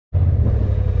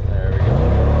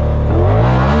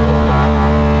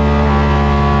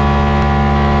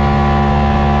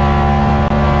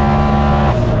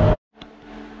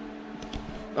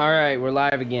we're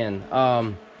live again.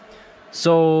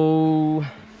 So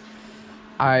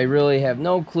I really have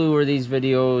no clue where these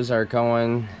videos are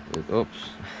going. Oops.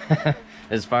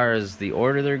 As far as the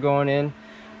order they're going in,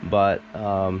 but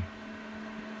I've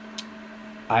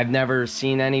never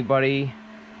seen anybody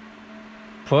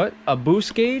put a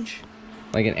boost gauge,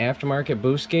 like an aftermarket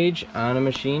boost gauge, on a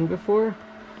machine before.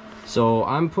 So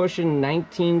I'm pushing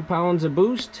 19 pounds of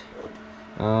boost.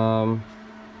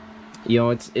 You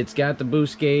know, it's got the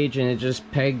boost gauge and it just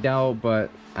pegged out, but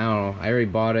I don't know, I already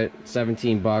bought it,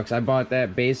 17 bucks. I bought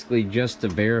that basically just to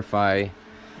verify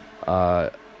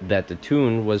that the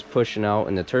tune was pushing out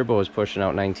and the turbo was pushing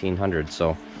out 1900.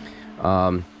 So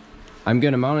I'm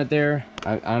gonna mount it there.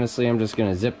 Honestly, I'm just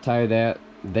gonna zip tie that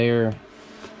there.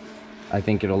 I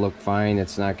think it'll look fine.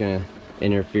 It's not gonna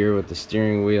interfere with the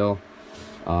steering wheel.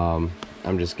 I'm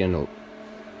just gonna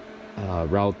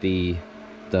route the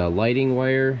lighting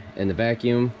wire and the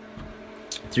vacuum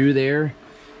through there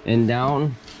and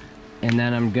down, and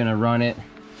then I'm gonna run it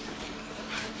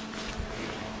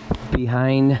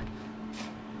behind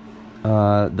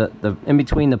the in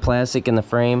between the plastic and the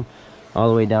frame all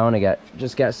the way down. I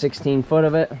just got 16 foot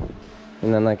of it,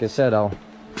 and then like I said, I'll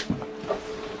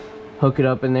hook it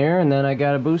up in there, and then I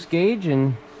got a boost gauge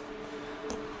and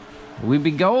we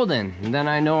be golden, and then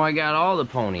I know I got all the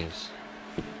ponies.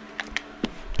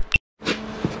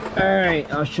 All right,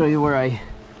 I'll show you where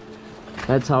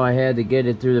that's how I had to get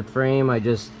it through the frame. I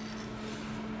just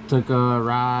took a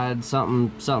rod,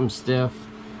 something stiff,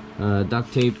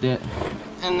 duct taped it,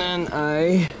 and then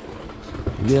I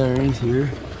get underneath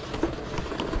here.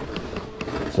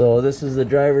 So this is the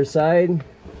driver's side.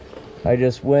 I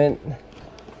just went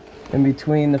in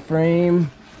between the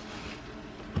frame,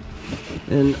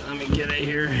 and let me get it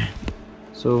here.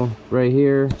 So right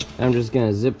here, I'm just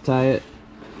gonna zip tie it.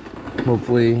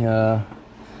 Hopefully,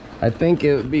 I think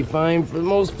it would be fine for the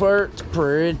most part. It's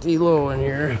pretty low in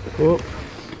here. Whoop.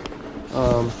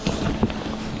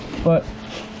 But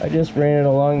I just ran it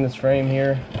along this frame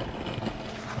here,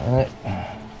 and it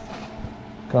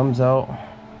comes out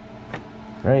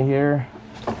right here,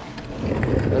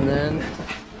 and then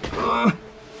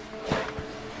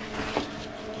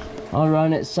I'll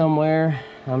run it somewhere.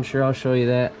 I'm sure I'll show you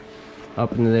that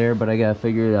up into there, but I gotta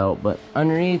figure it out. But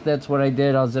underneath, that's what I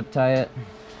did. I'll zip tie it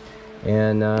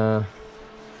and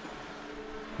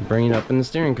bring it up in the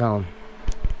steering column.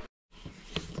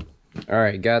 All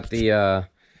right, got it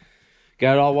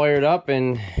all wired up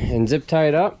and zip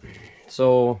tied up.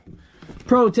 So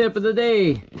pro tip of the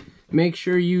day, make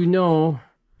sure you know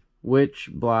which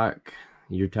block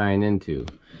you're tying into.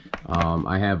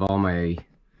 I have all my,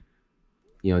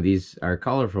 you know, these are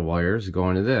colorful wires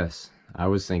going to this. I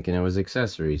was thinking it was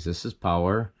accessories. This is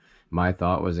power. My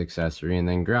thought was accessory and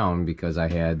then ground, because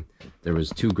there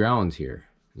was two grounds here.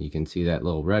 You can see that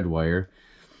little red wire.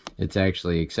 It's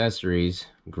actually accessories,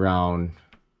 ground,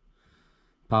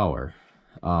 power.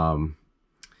 Because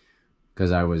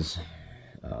I was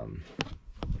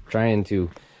trying to,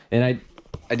 and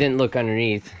I didn't look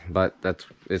underneath, but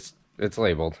it's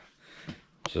labeled.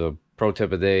 So pro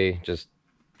tip of the day, just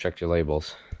check your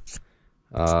labels.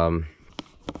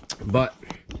 But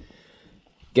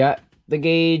got the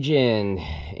gauge in,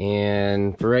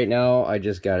 and for right now I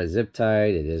just got it zip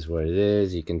tied. It is what it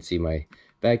is. You can see my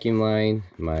vacuum line,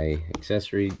 my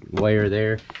accessory wire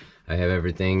there. I have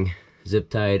everything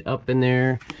zip tied up in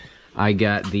there. I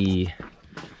got the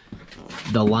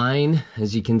line.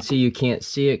 As you can see, you can't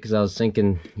see it because I was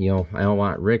thinking, you know, I don't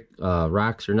want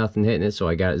rocks or nothing hitting it, so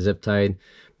I got it zip tied.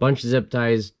 Bunch of zip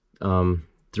ties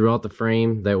throughout the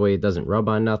frame, that way it doesn't rub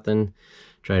on nothing.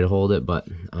 Try to hold it, but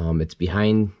it's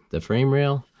behind the frame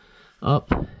rail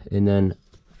up, and then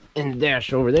in the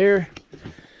dash over there.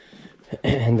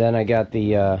 And then I got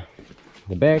the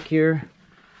back here,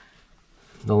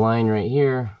 the line right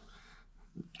here.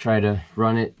 Try to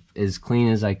run it as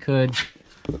clean as I could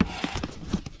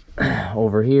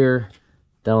over here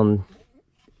down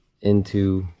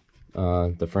into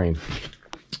the frame.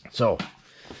 So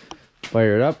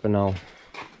fire it up and I'll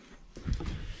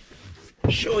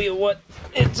show you what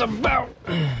it's about.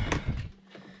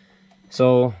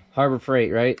 So Harbor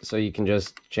Freight, right? So you can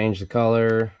just change the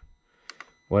color,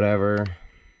 whatever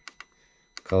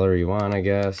color you want, I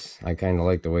guess. I kind of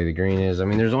like the way the green is. I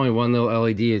mean, there's only one little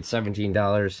LED. It's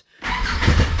 $17.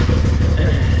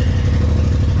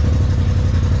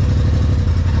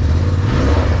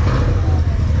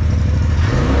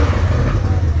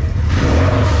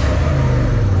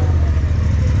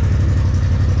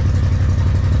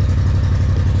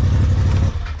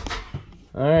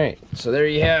 All right, so there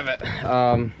you have it.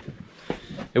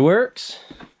 It works,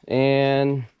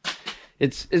 and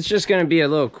it's just gonna be a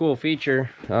little cool feature.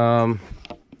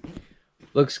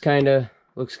 Looks kind of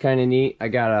neat. I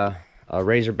got a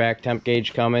Razorback temp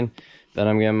gauge coming that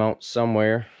I'm gonna mount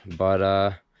somewhere,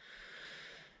 but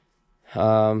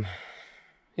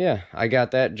yeah, I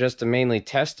got that just to mainly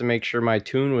test to make sure my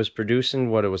tune was producing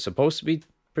what it was supposed to be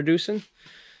producing,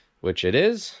 which it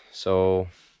is. So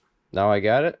now I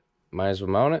got it, might as well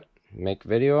mount it, make a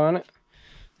video on it.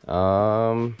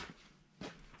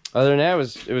 Other than that,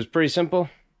 it was pretty simple.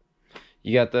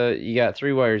 You got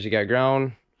 3 wires. You got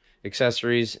ground,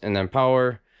 accessories, and then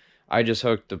power. I just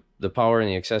hooked the power and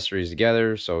the accessories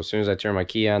together, so as soon as I turn my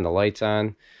key on, the light's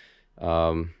on.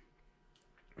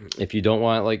 If you don't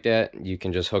want it like that, you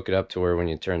can just hook it up to where when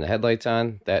you turn the headlights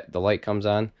on, that the light comes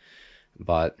on.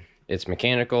 But it's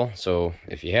mechanical, so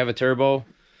if you have a turbo,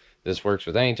 this works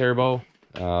with any turbo.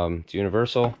 It's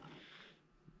universal.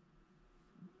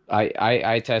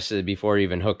 I tested it before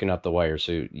even hooking up the wire,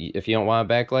 so if you don't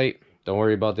want a backlight, don't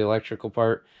worry about the electrical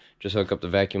part. Just hook up the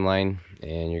vacuum line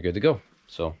and you're good to go.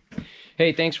 So,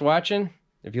 hey, thanks for watching.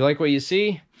 If you like what you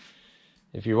see,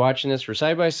 if you're watching this for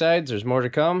side-by-sides, there's more to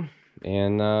come,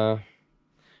 and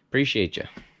appreciate you.